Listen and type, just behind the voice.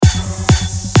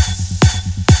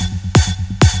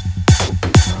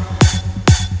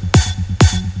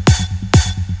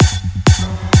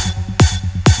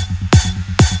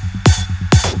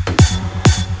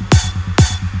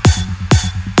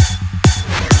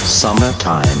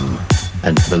summertime,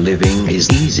 and the living is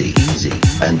easy,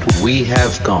 and we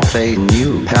have got a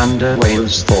new Panda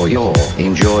Waves for your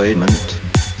enjoyment.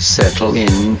 Settle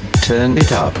in, turn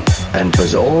it up, and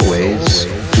as always,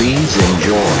 please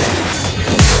enjoy.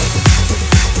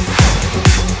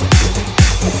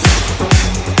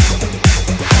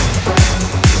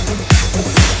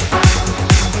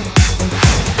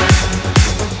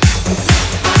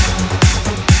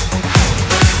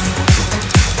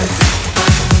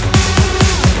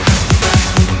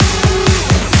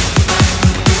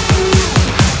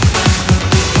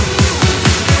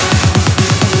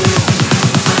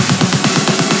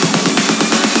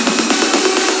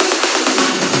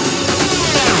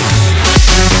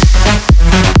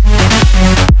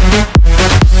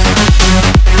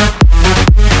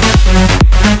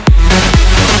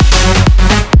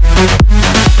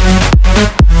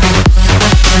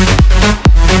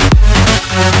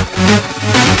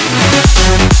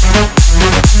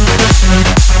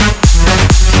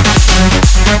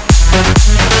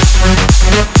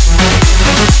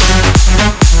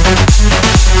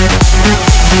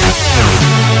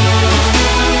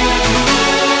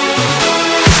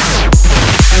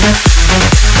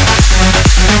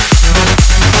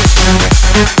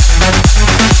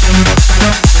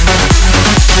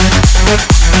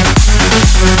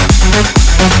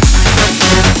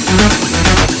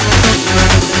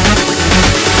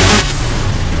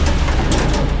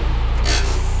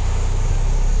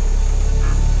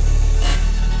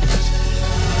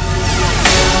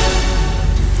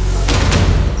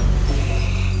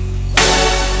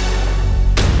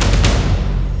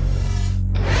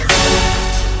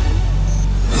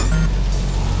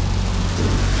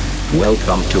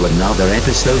 Welcome to another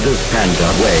episode of Panda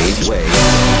Waves.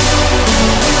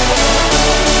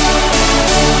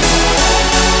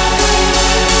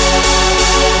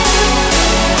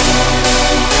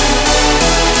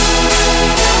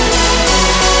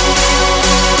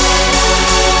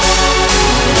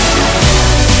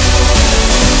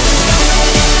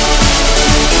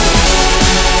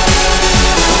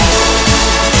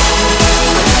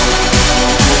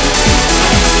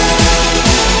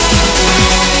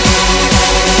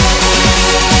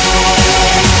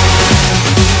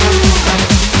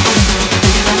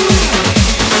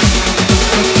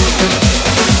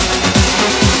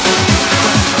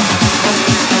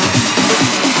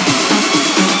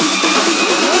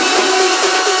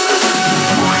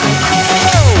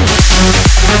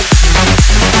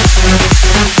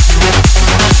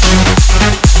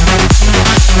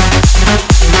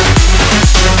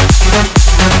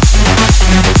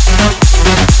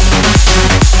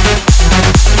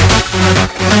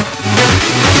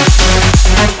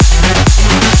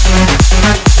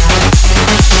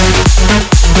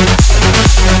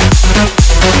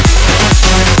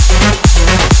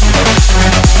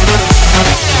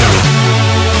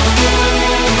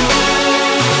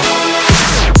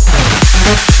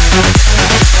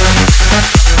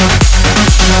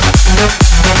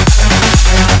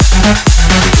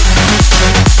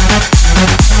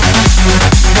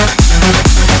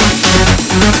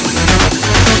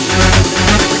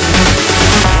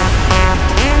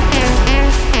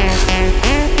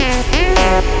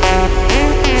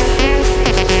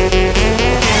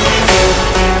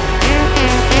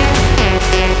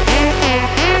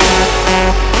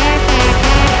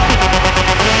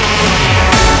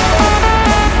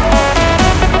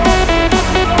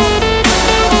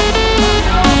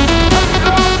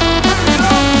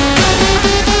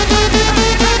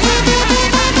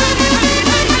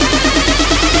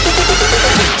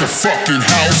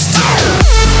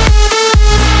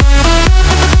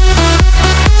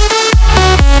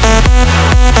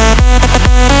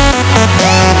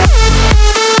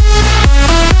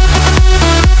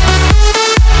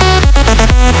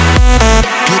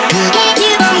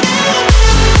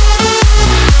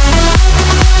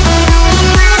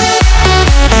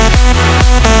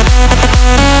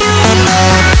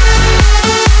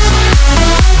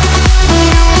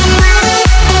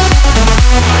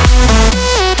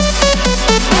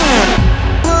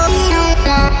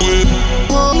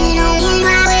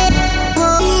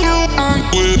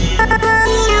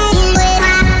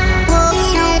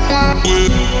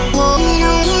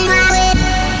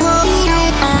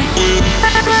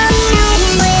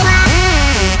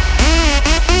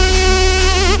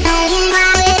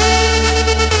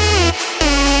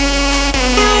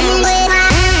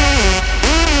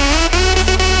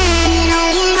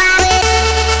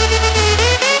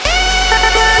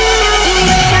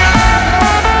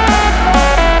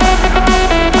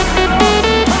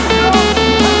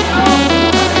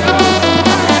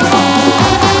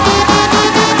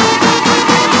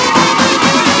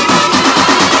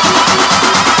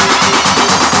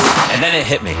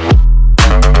 hit me.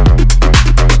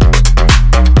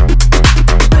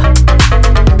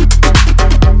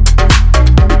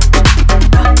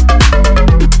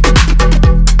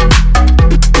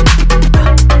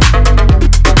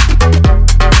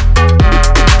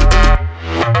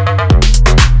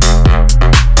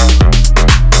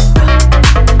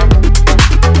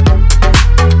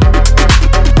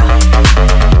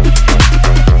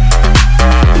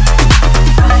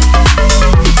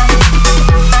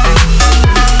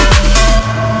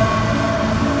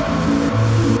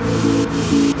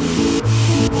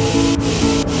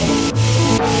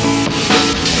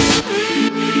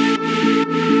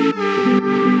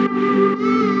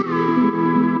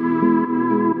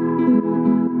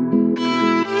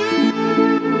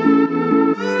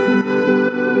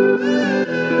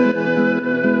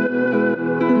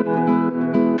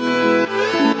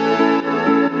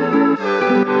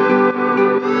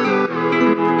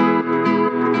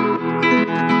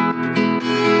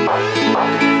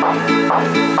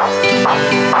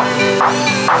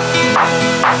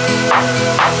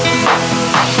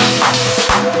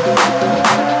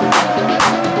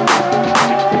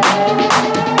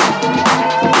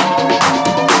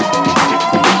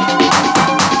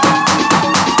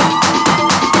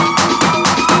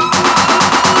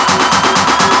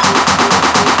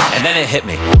 hit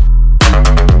me.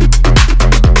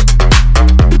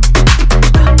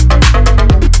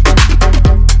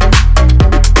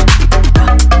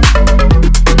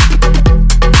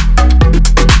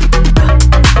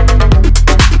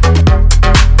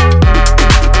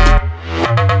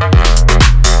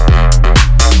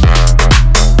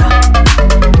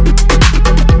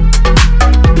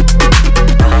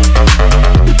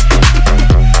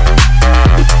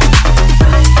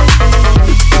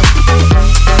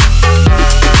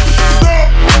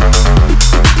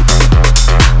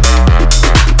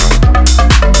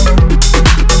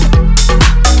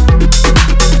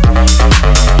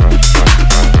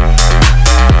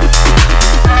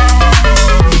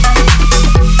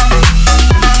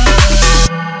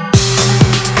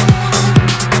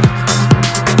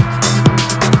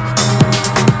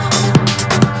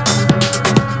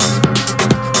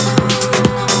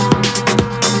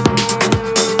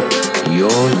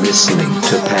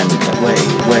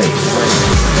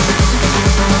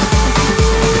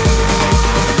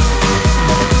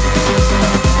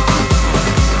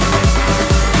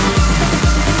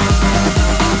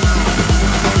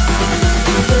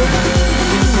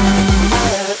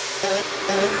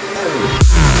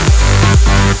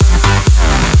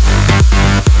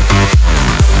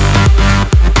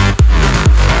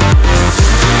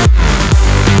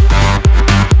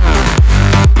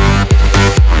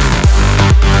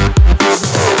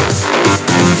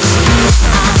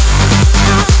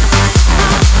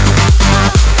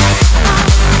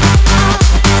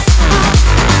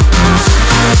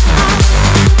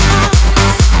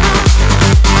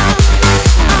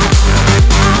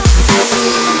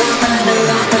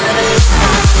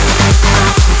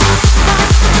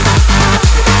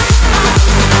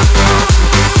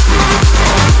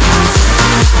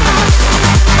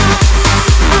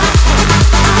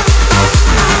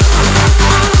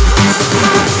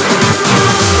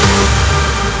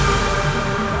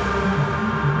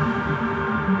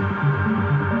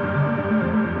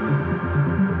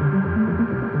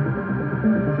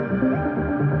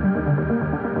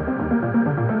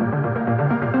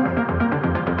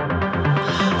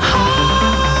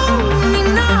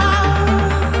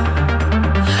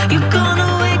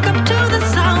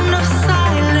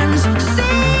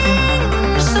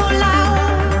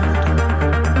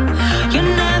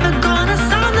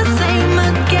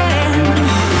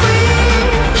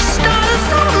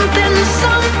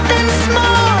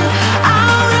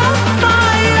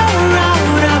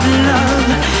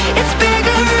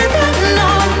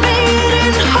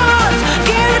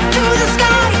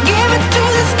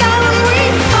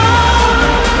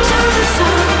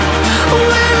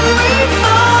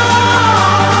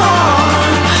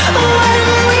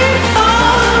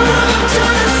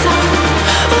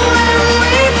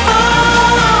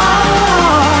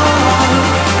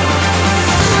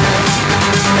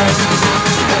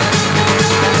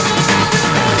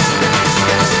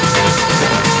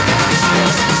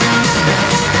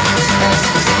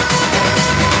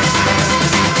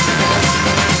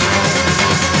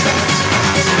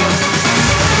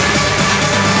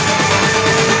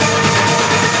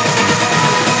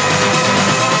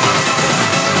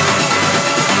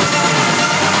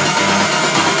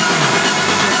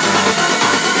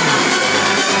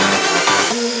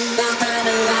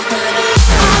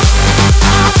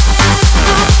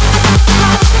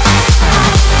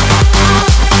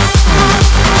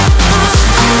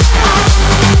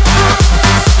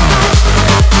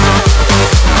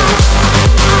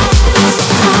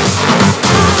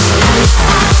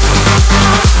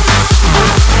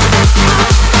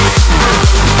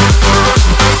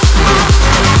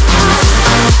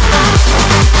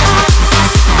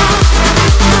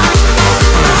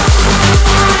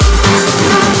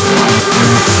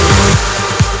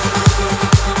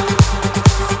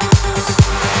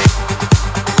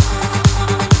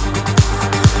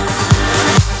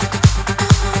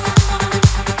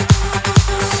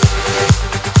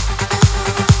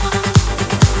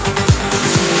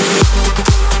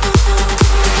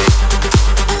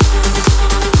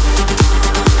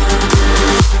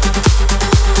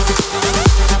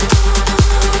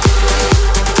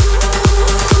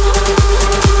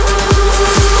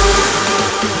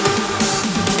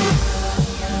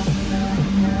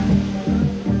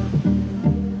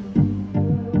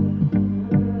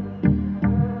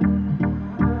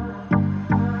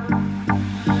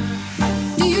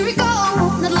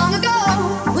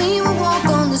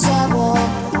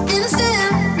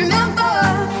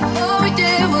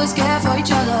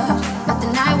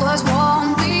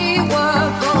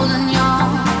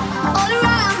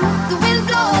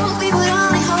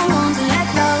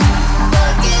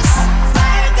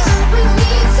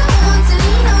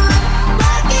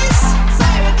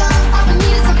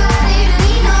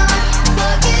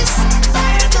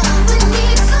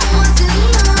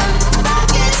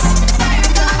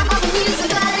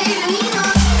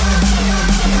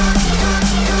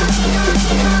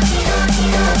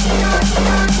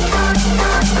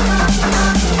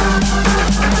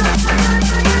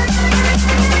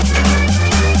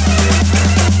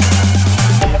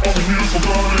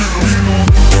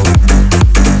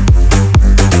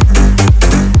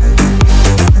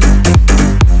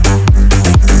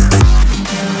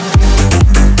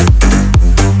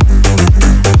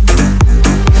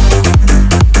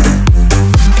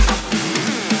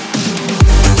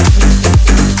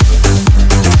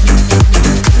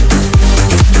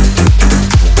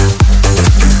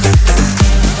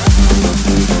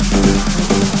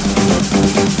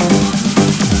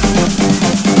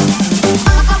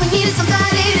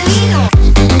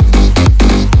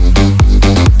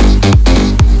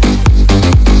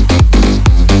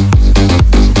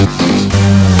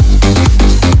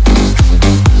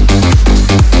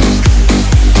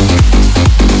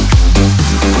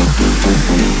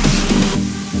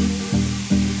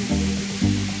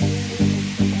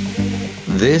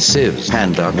 This is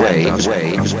Panda Waves. What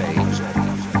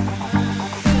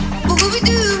will we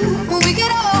do when we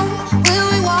get home?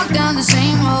 Will we walk down the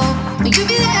same road? Will you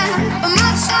be there by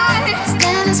my side?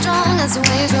 Standing strong as the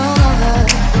waves roll over.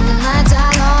 And the nights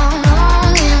are long,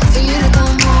 longing for you to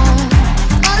come home.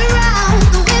 All around,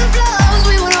 the wind blows.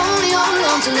 We would only hold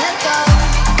on to let go.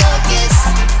 Dark is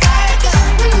fire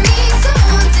gun. We need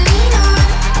someone to lean on.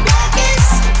 Dark is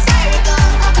fire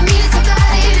gun. I've been needing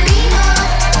somebody to lean on.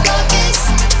 Dark is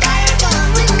fire gun.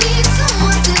 We need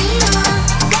someone to lean on.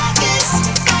 Dark is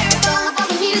fire gun. I've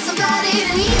been needing somebody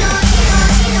to lean on.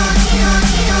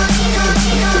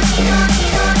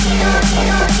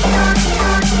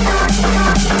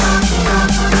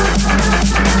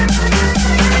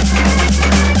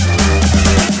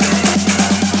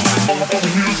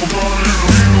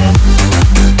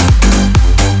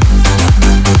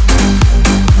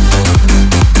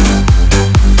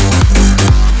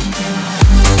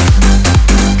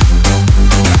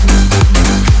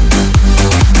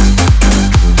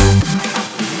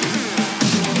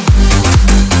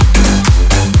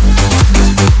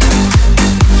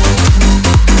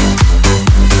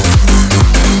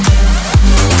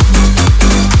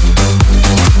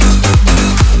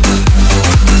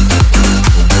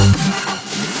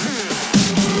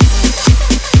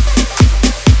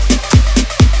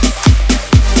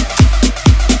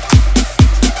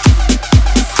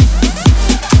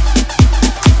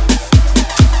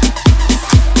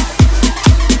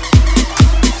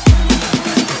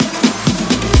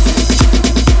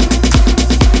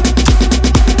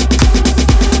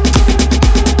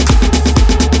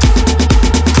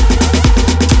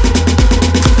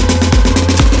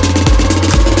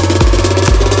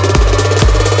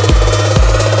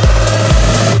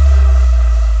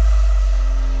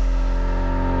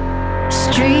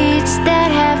 Streets that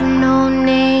have no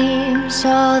names,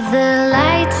 all the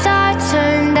lights are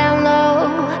turned down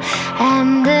low,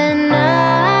 and the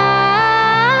night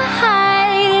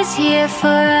is here for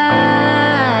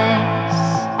us,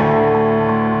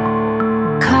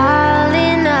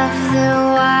 calling of the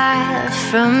wild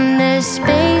from the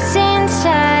space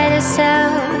inside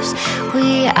ourselves.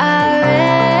 We are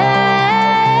ready,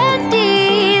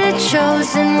 the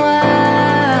chosen ones.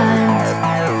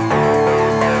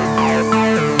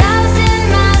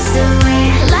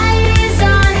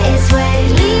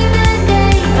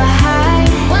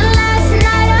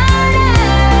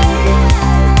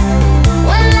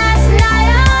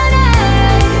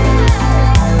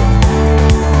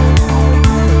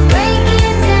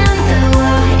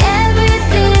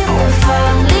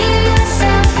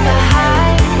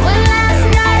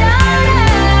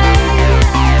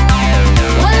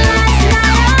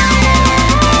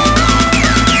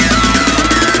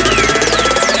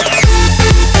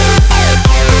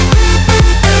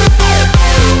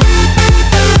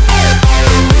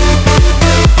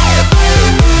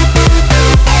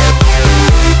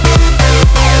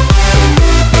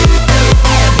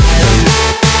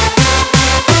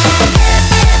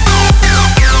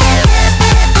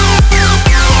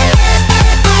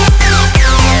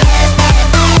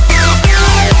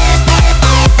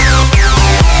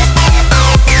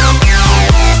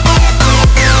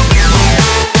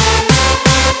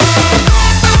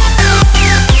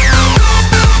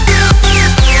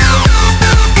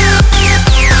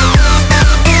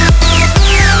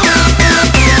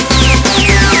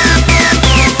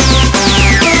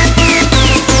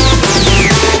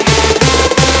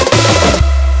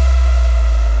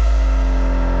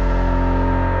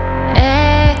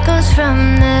 From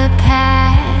the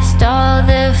past, all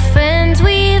the friends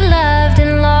we loved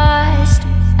and lost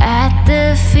at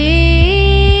the field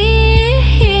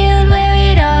where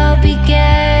it all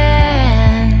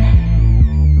began.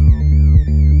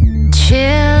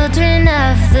 Children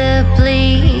of the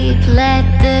bleep, let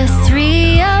the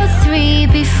 303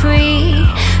 be free.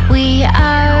 We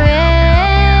are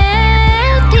ready,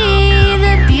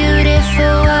 the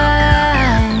beautiful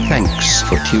one. Thanks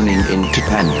for tuning in to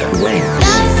Panda Waves.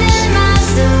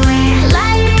 Away,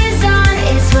 light is on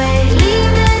its way.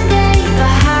 Leave the day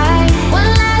behind.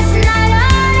 One last night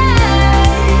on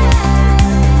earth.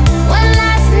 One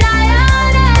last night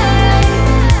on earth.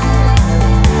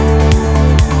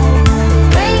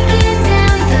 Breaking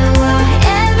down the wall,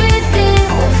 everything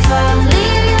will fall.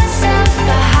 Leave yourself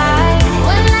behind.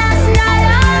 One last night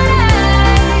on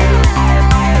earth.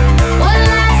 One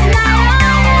last night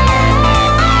on earth.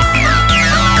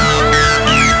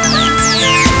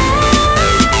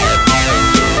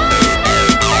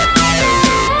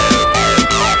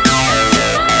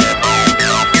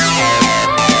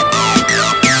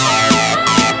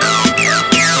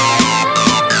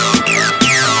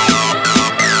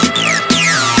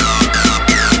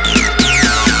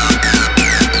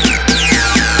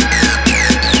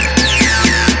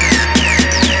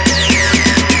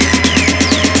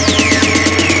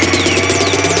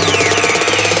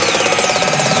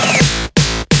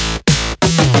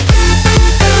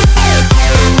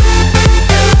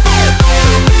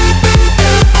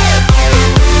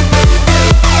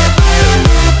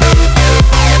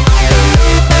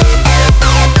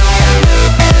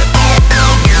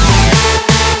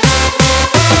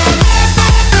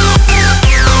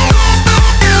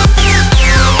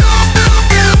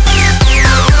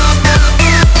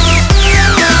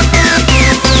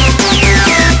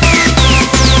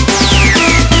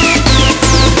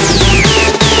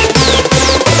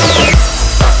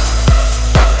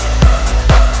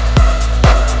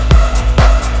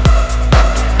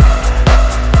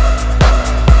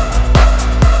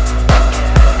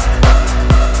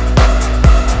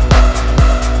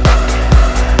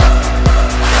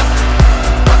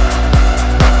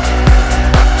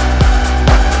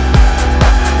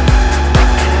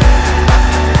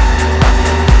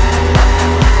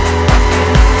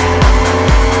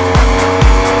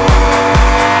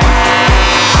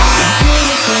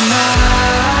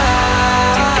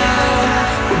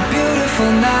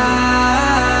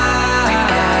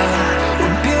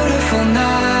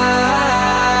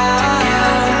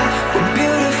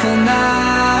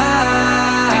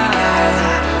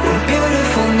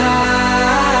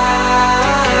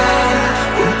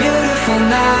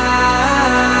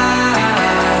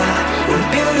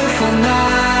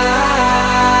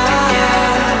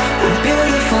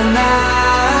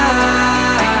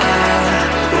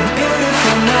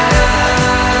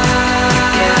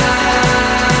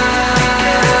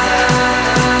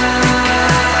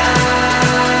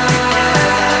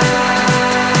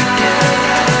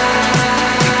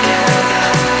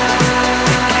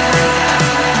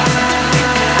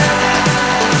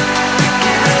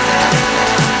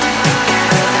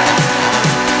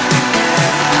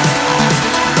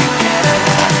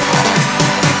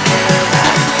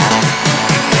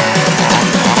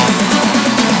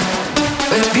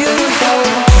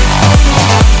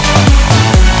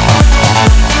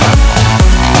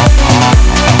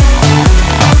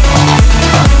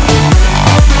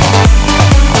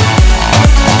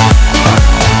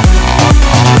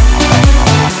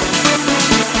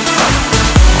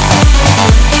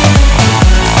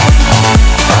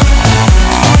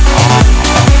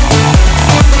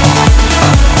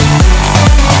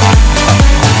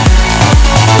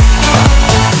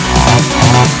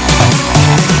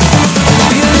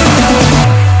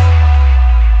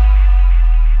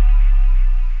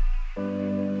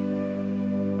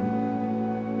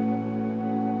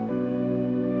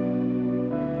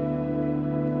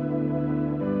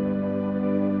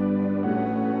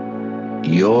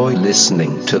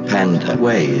 listening to Panda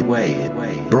Wave,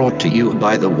 brought to you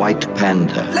by the White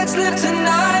Panda. Let's live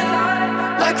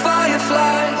tonight like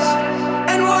fireflies,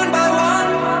 and one by one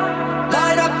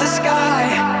light up the sky.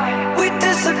 We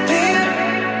disappear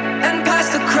and pass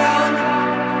the crown.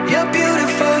 You're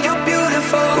beautiful, you're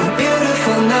beautiful. We're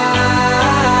beautiful now.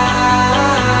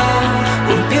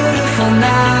 We're beautiful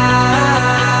now.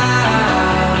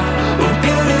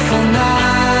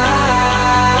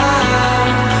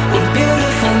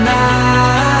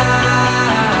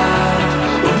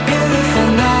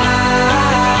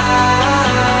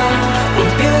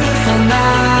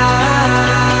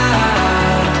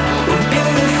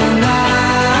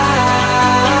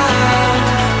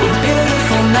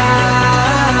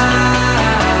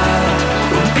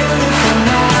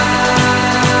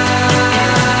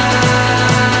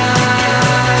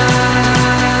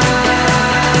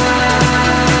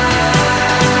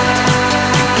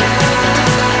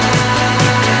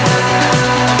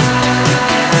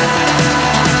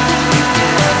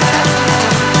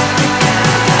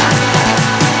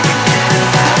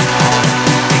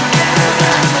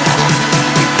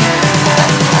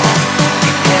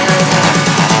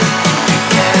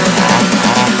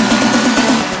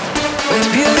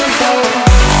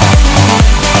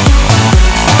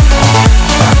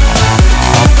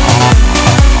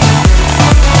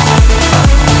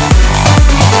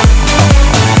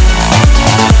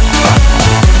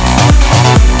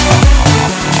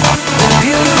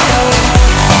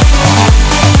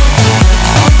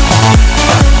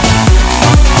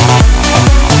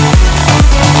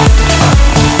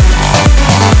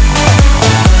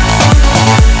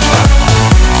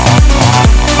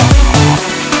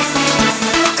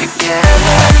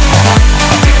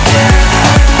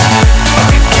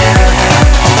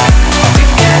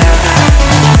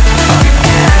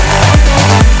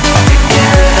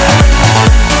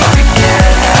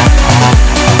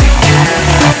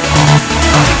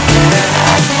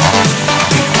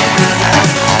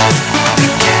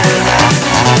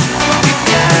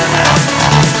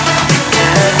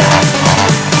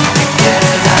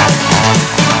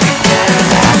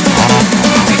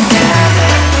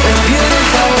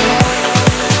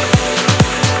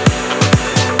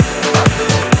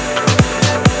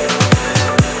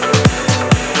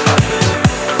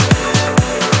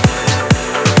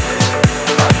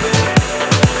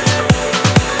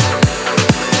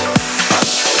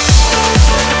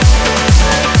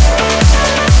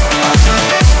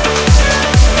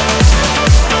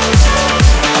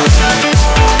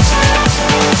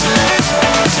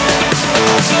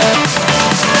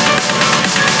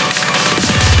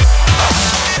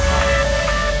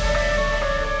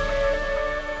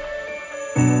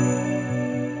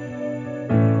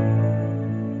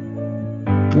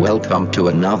 Welcome to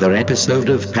another episode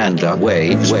of Panda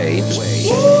Wave. You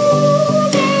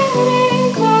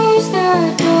didn't close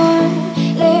the door,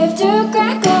 left a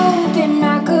crack open.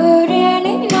 I couldn't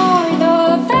ignore the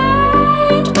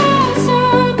faint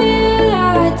possibility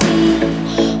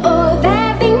of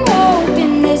having hope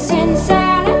in this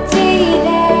insanity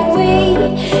that we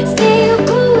still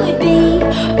could be,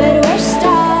 but we're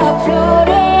stuck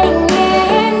floating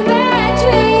in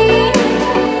between.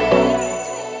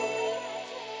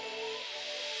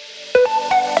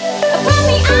 Put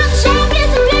me on the shelf,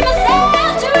 there's a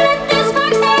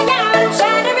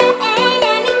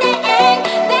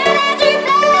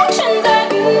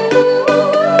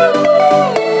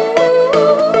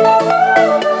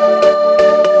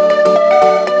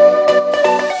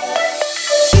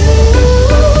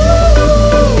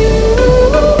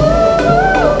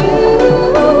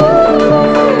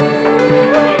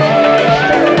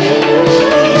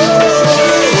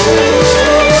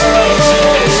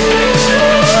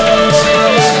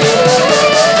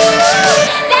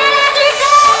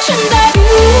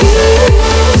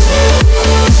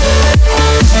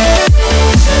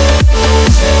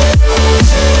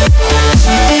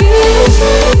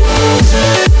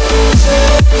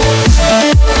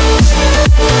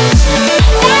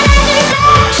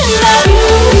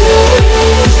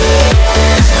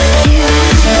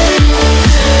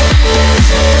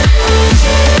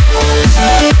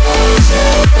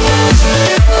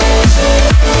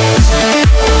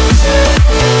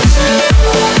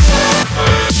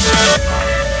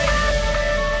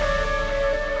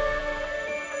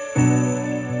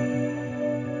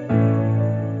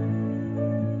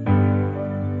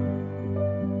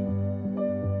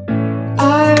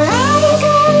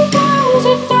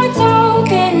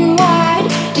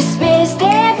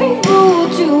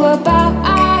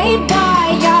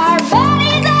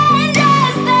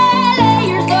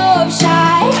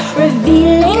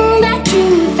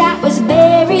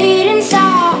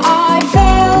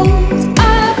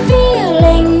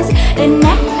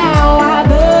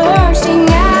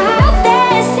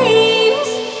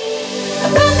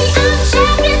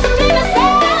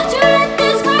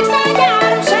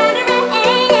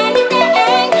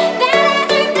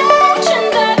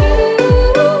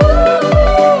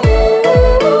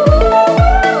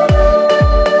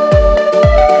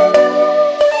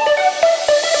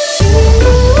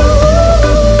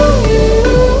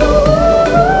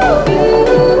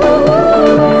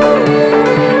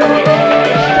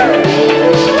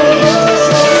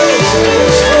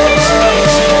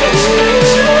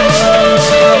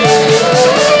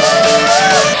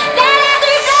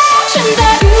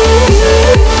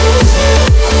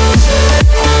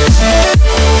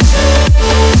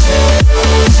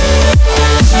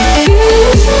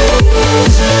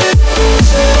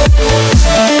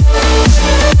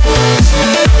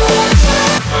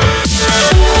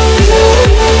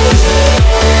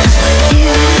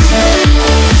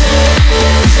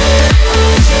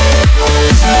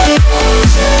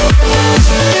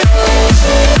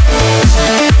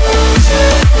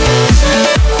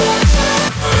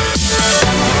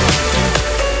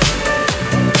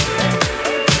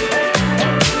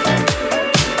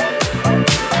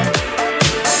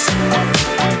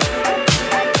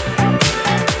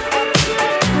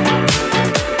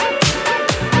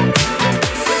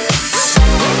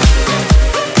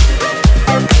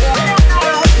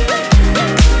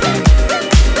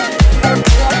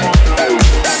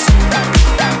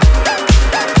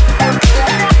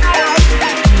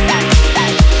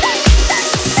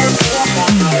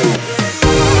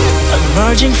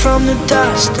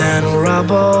dust and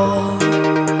rubble.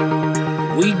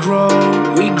 We grow,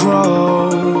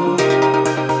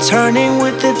 turning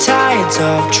with the tides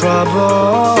of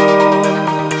trouble.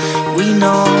 We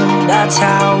know that's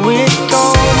how it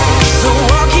goes. The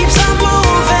world keeps on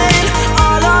moving,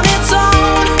 all on its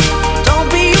own. Don't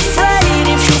be afraid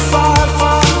if you fall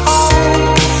from home.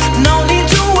 No need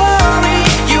to worry,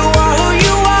 you are who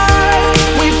you are.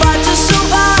 We fight to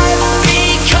survive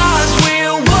because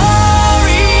we're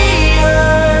warriors.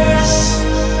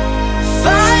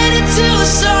 Fighting to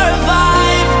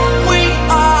survive, we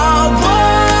are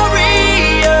warriors.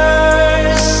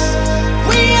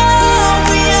 We are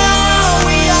warriors.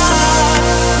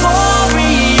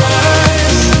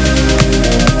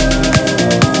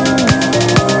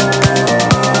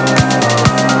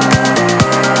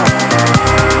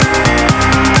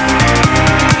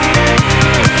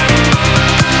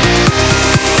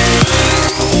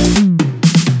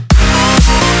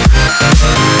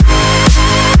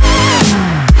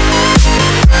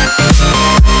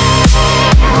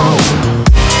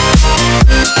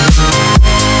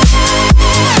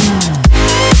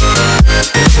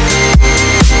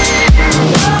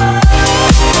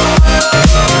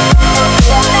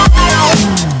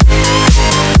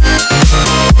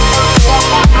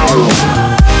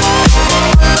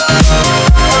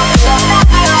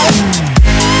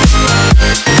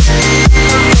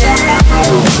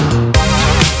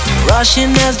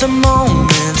 Rushing as the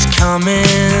moment's coming.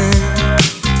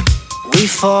 We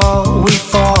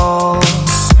fall.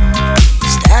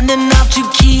 Standing up to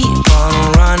keep on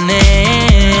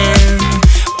running.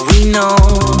 We know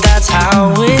that's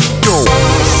how it goes.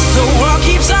 The world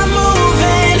keeps on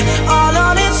moving, all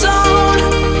on its own.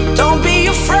 Don't be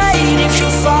afraid if you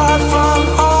fall from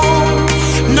home.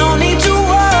 No need to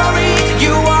worry,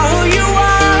 you are who you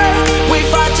are. We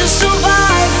fight to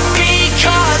survive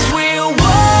because we're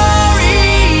warriors.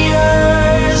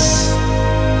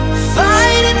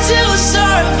 Fighting to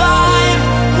survive,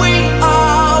 we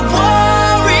are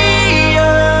warriors.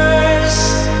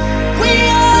 We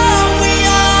are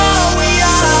warriors.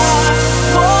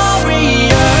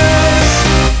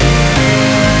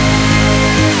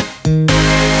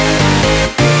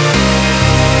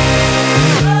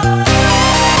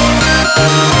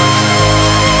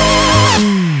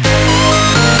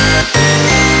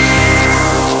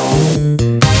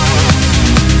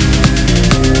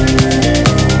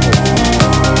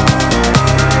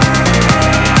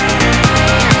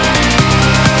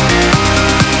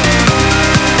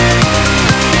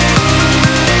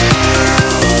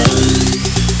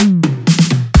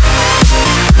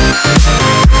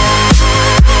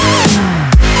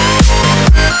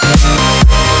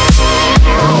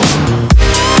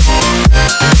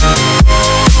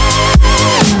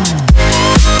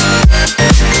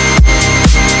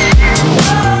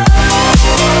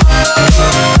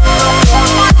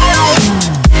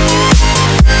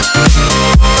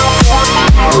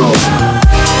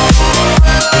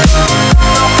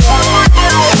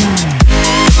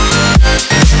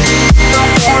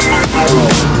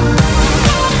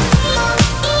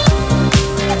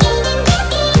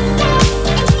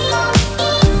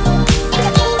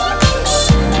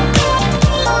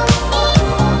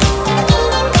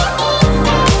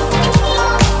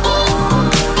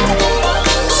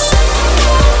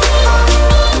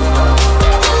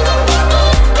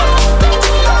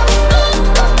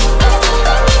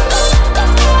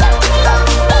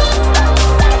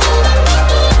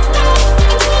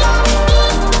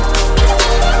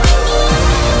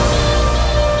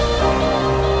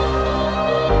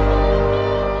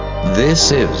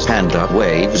 This is Panda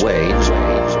Waves.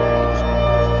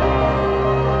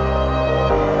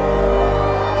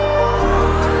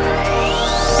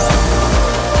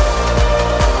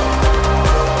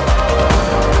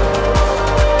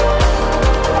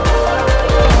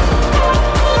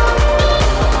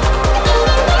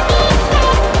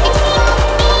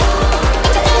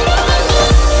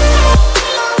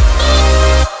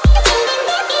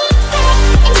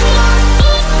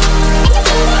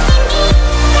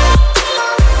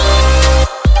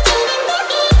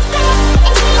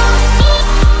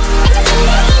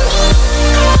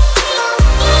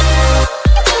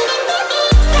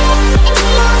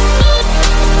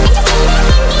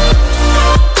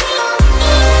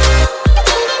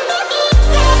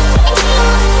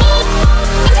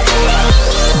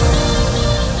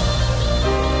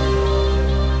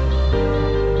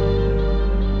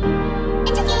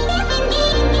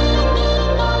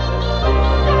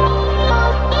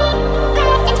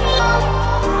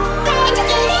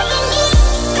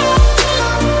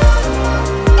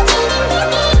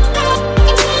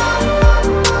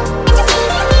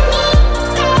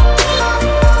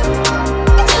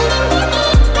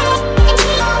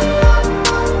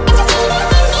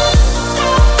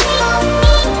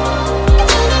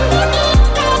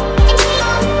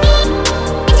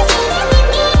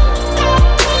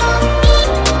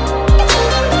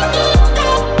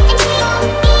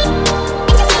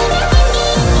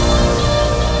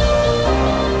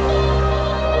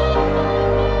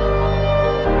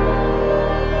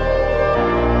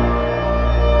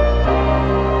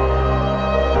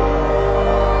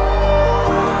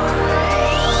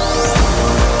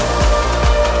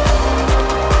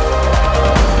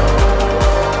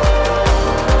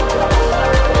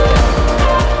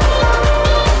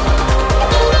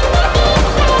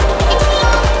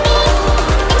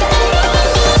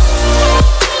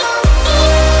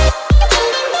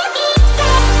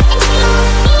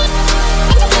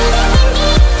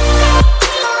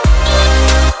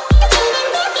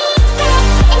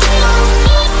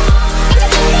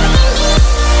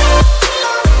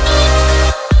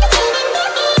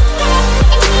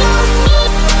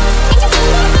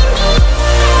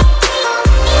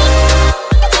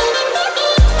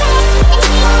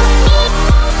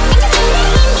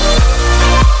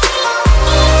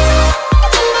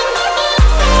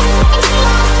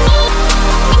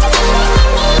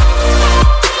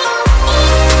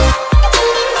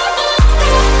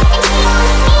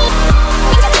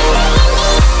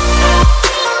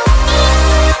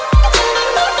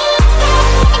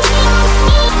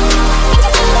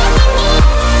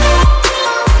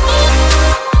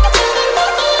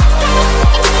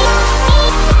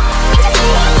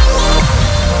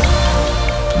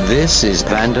 This is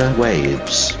Panda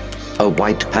Waves, a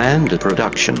White Panda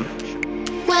production.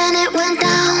 When it went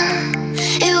down,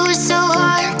 it was so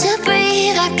hard to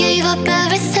breathe. I gave up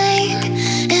everything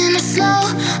in a slow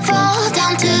fall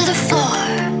down to the floor.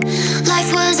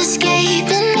 Life was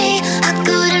escaping me. I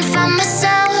couldn't find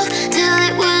myself till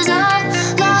it was all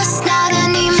lost, not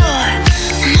anymore.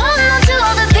 I'm holding on to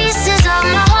all the pieces of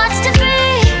my heart's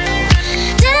debris.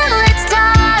 Till it's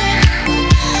time,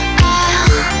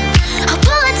 I'll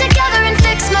pull it together and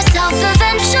fix myself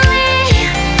eventually.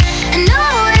 And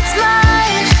know it's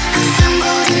mine. I found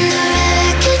gold in the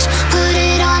wreckage, put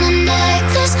it on a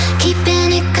necklace,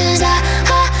 keeping it 'cause I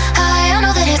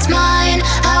know that it's mine.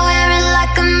 I wear it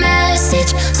like a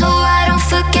message, so I don't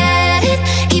forget it.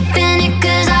 Keeping it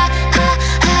 'cause I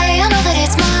know that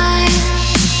it's mine.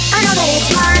 I know that it's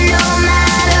mine no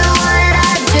matter what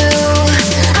I do.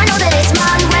 I know that it's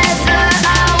mine whether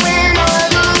I win or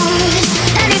lose.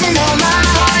 And even though my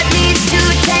heart needs to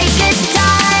take its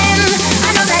time, I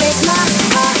know that it's mine.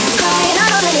 I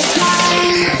know that it's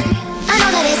mine. I know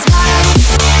that it's mine.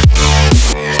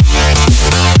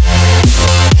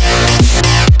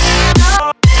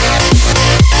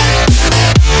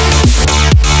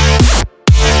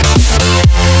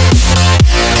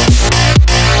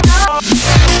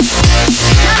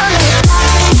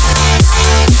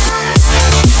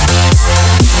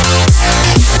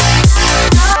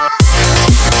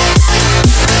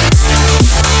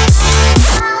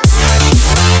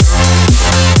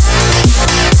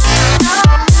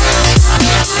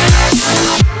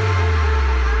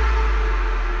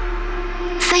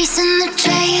 Facing the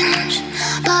change,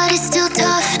 but it's still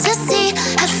tough to see.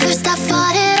 At first I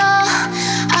fought it all,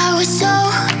 I was so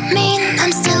mean.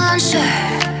 I'm still unsure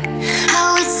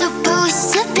how it's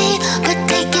supposed to be, but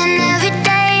taking every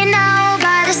day now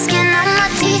by the skin of my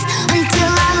teeth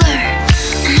until I learn.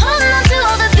 I'm holding on to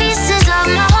all the pieces of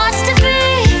my heart's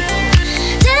debris.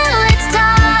 Till it's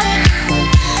time,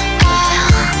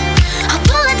 I'll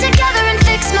pull it together and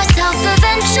fix myself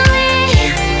eventually.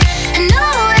 And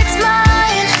know it's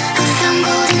mine. I found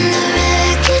gold in the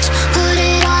wreckage, put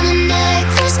it on a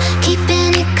necklace,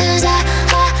 keeping it 'cause I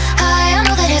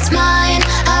know that it's mine.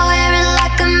 I wear it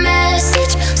like a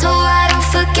message, so I don't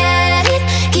forget it.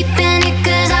 Keeping it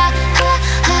 'cause I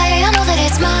know that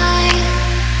it's mine.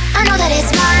 I know that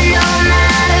it's mine no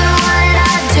matter what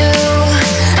I do.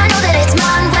 I know that it's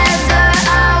mine whether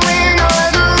I win or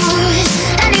lose.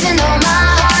 And even though my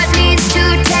heart needs to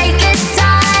take its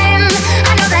time,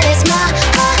 I know that it's mine.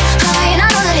 I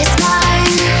know that it's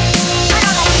mine.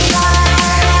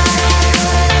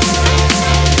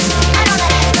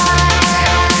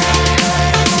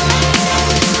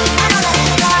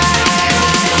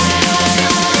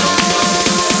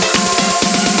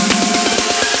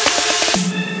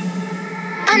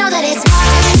 I know that it's mine. I know that it's mine.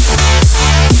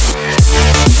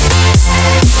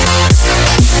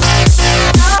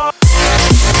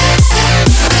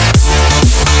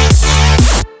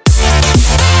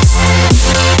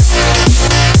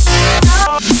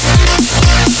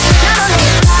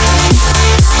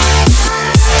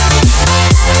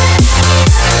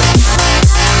 know that it's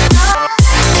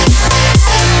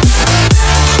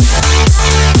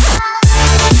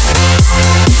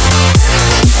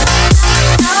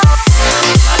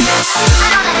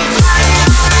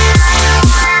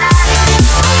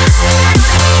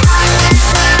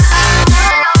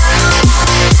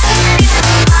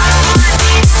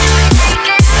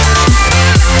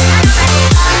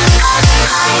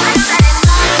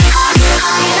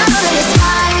mine.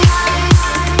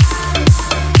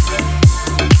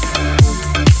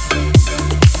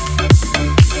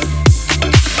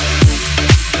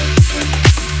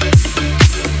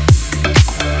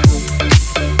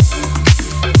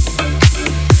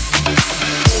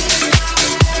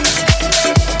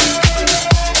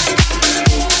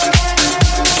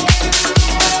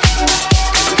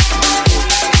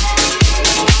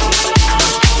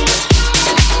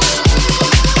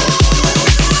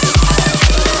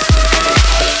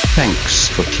 Thanks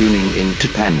for tuning in to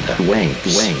Panda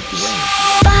Waves.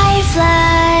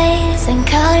 Fireflies and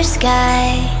color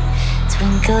sky,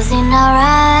 twinkles in our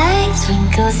eyes,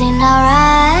 twinkles in our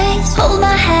eyes. Hold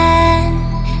my hand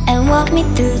and walk me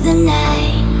through the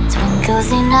night.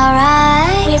 Twinkles in our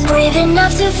eyes, we're brave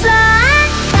enough to fly.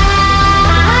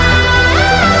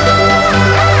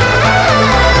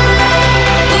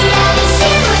 We are the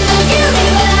zero in the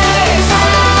universe.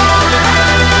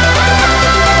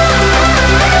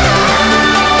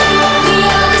 We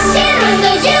are the zero in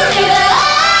the universe.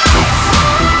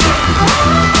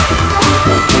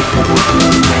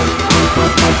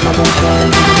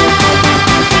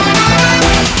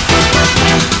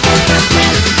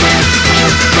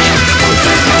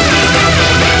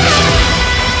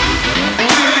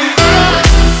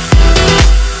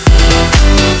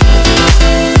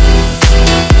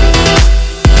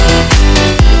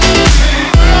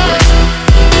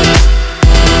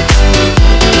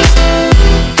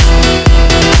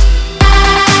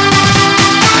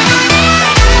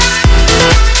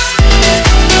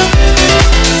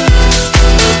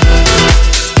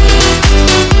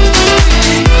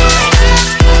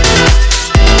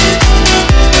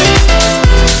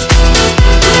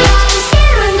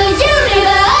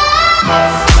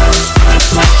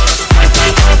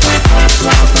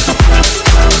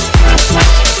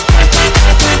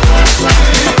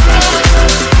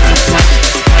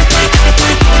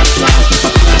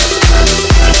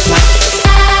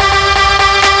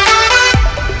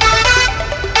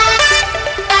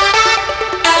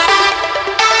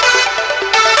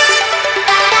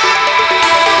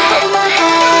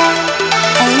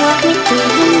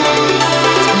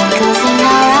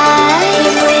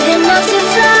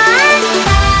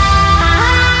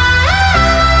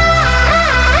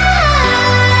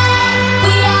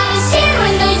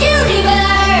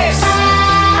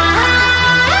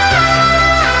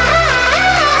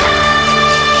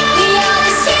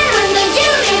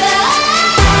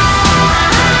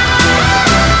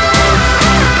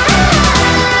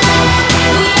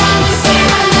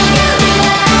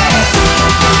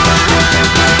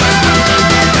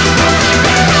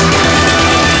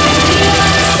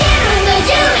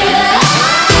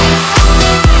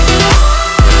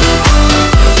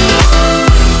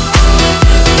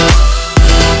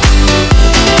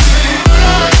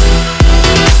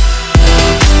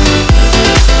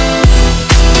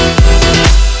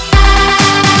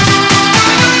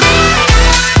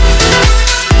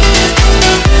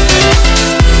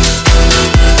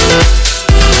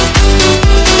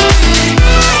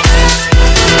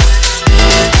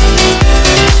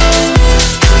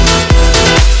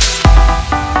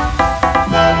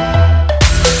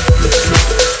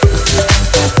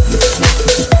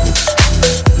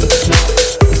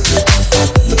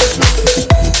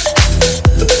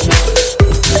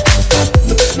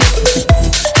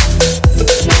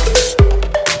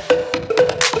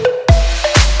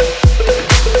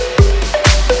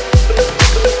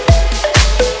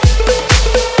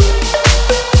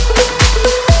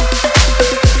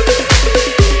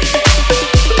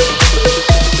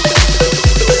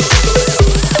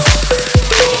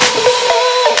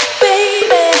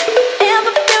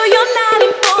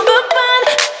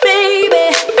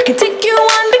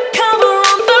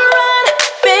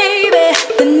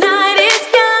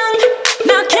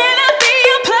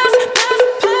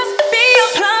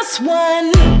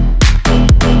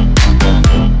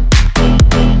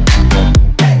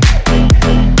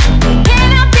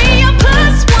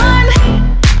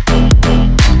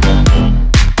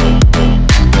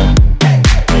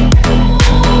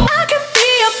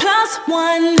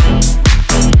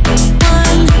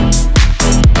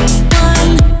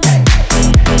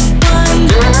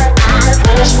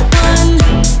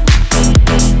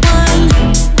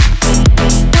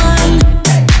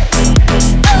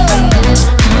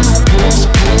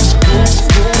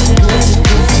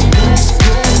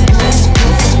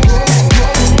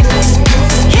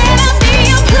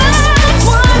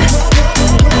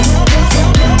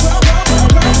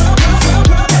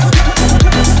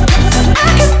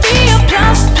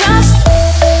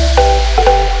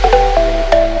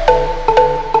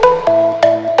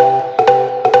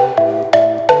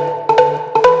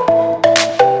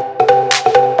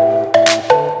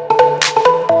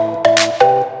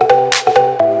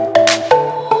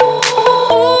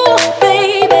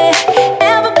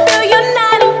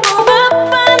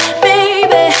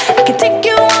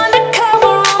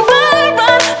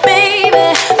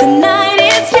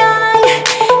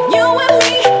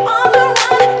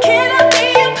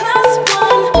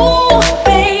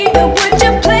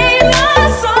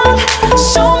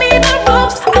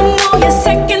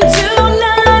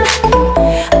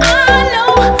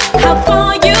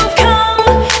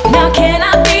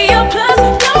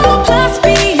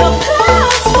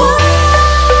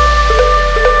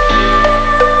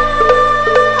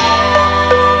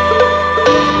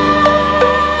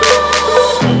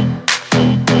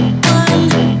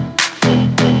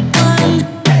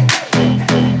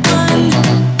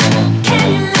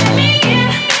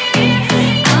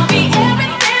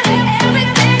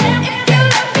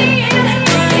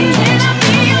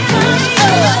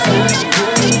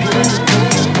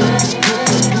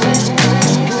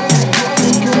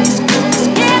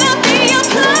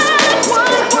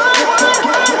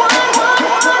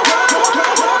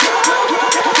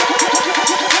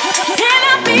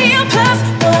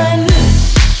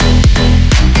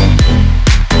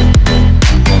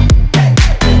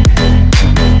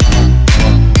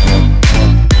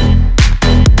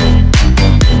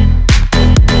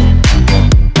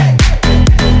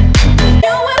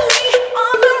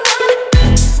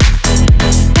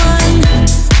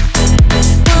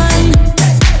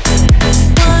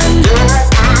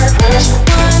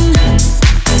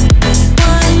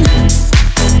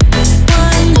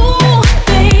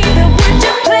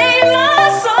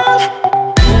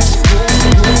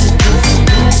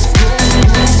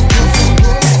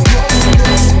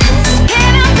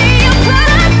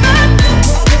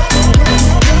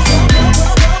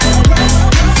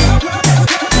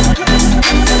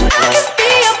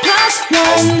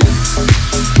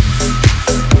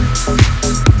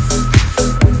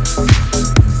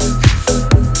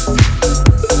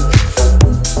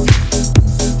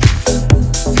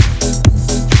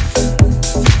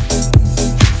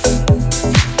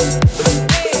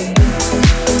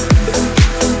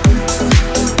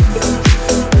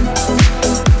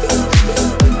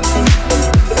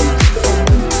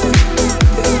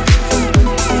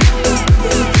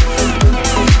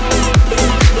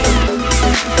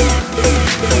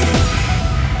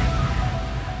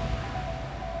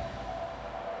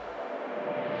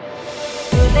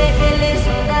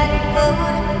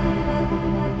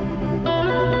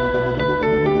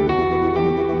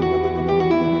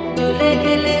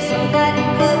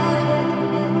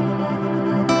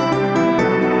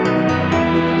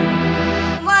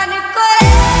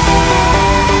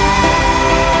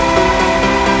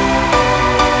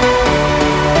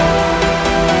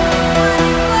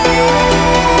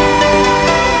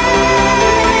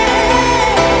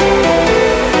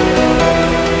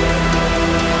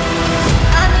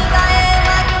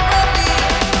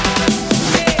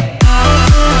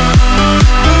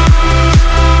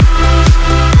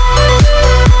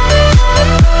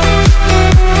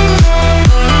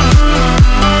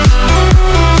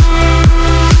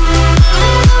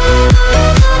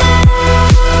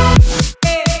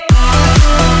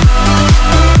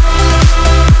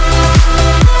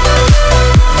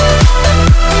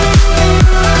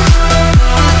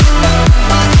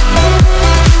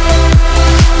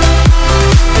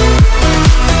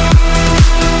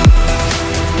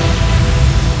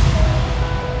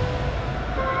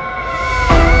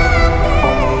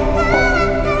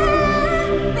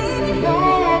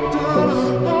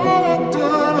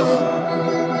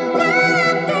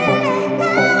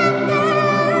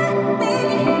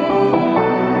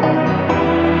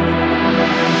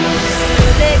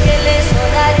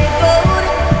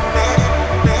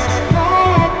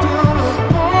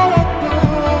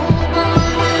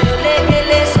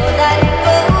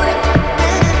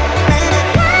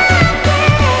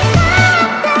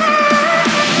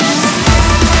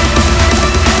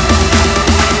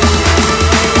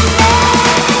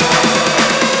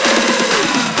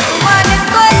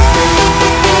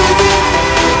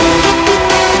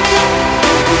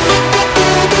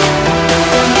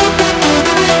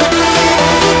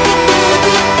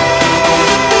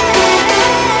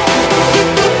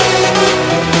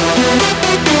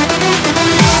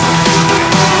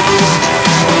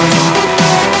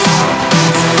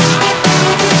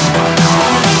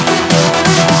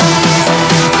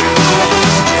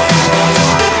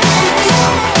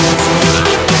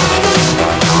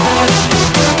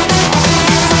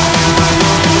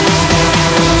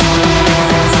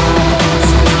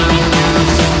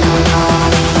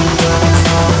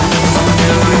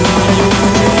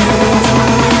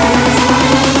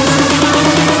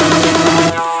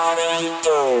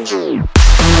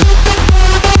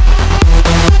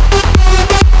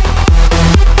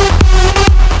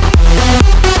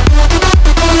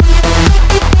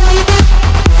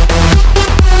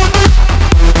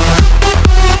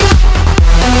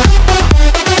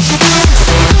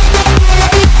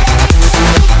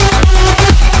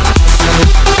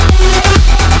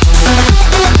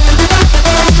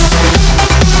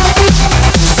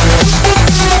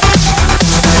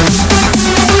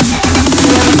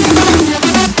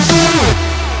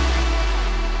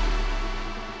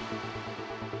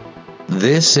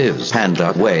 This is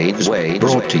Panda Waves,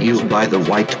 brought to you by the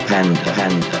White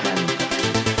Panda.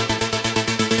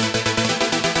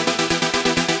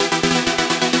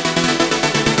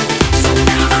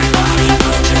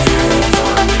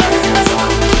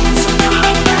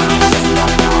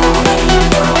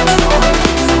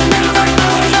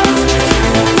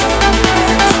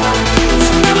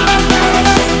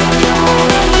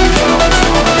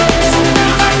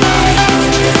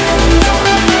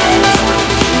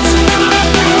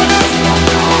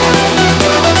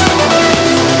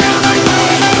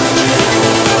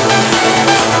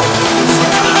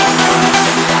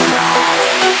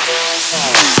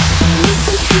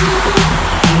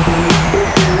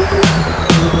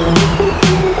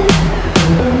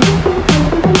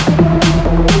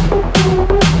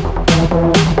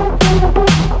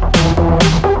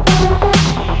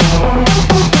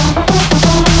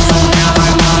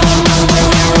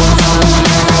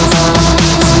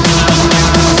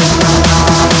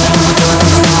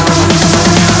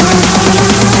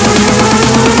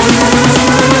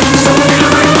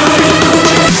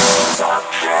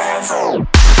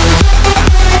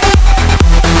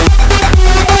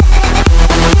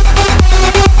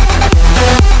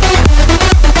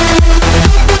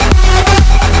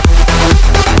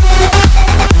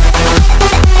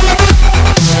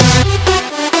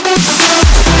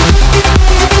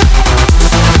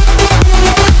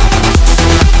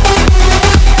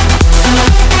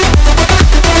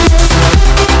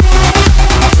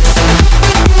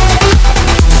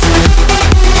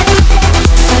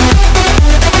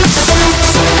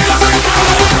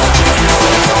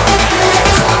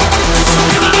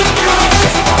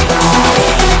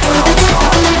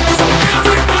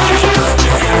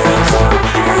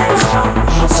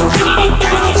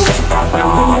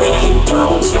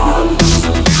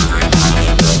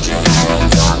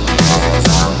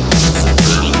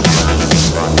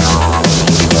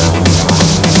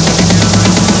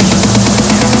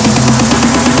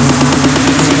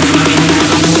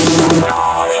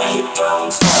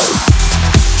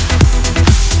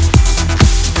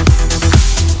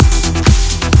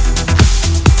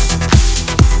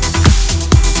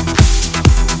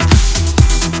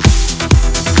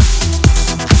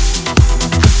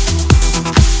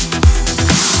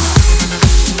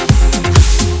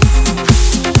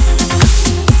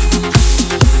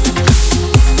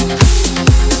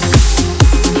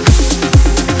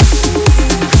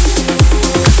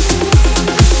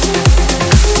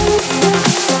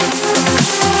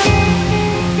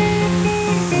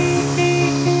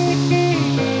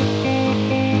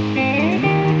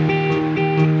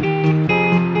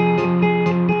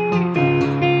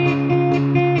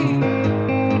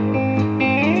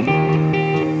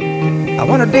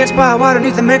 Dance by water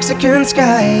beneath the Mexican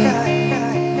sky.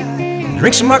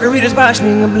 Drink some margaritas by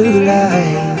swing of blue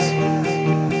lights.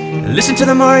 Listen to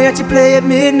the mariachi play at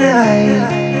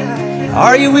midnight.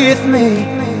 Are you with me?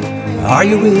 Are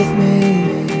you with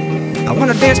me? I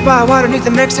wanna dance by water beneath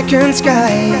the Mexican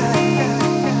sky.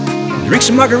 Drink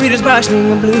some margaritas by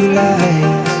swing of blue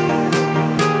lights.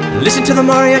 Listen to the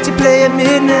mariachi play at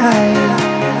midnight.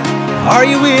 Are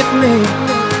you with me?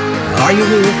 Are you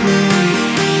with me?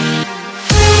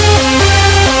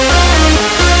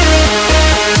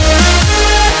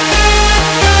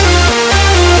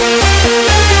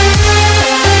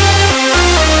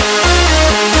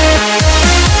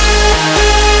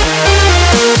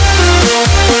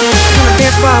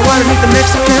 By water beneath the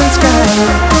Mexican sky.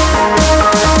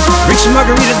 Drink some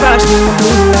margaritas by swing of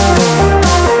blue light.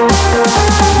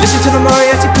 Listen to the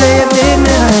mariachi play at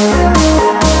midnight.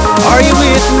 Are you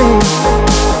with me?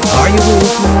 Are you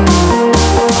with me?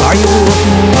 Are you with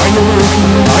me? Are you with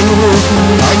me? Are you with me?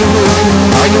 Are you with me?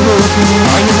 Are you with me?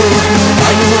 Are you with me? Are you with me?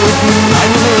 Are you with me?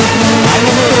 Are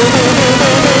you with me?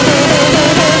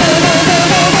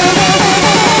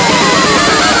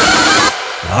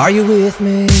 Are you with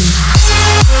me?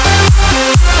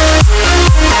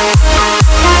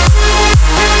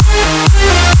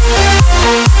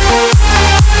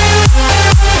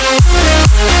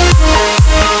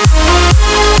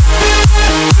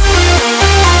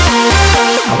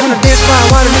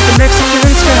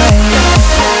 Mexican sky.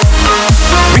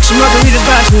 Drink some margaritas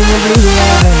by swing of blue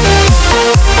light.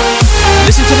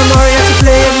 Listen to the mariachi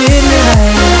play at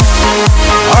midnight.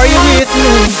 Are you with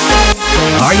me?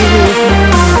 Are you with me?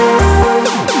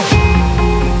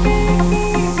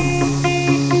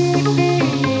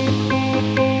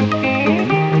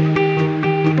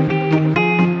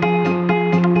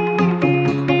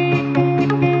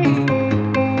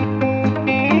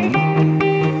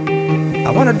 I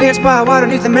wanna dance by water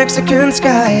beneath the Mexican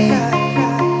sky.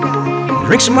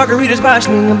 Drink some margaritas by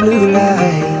swing of blue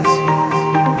lights.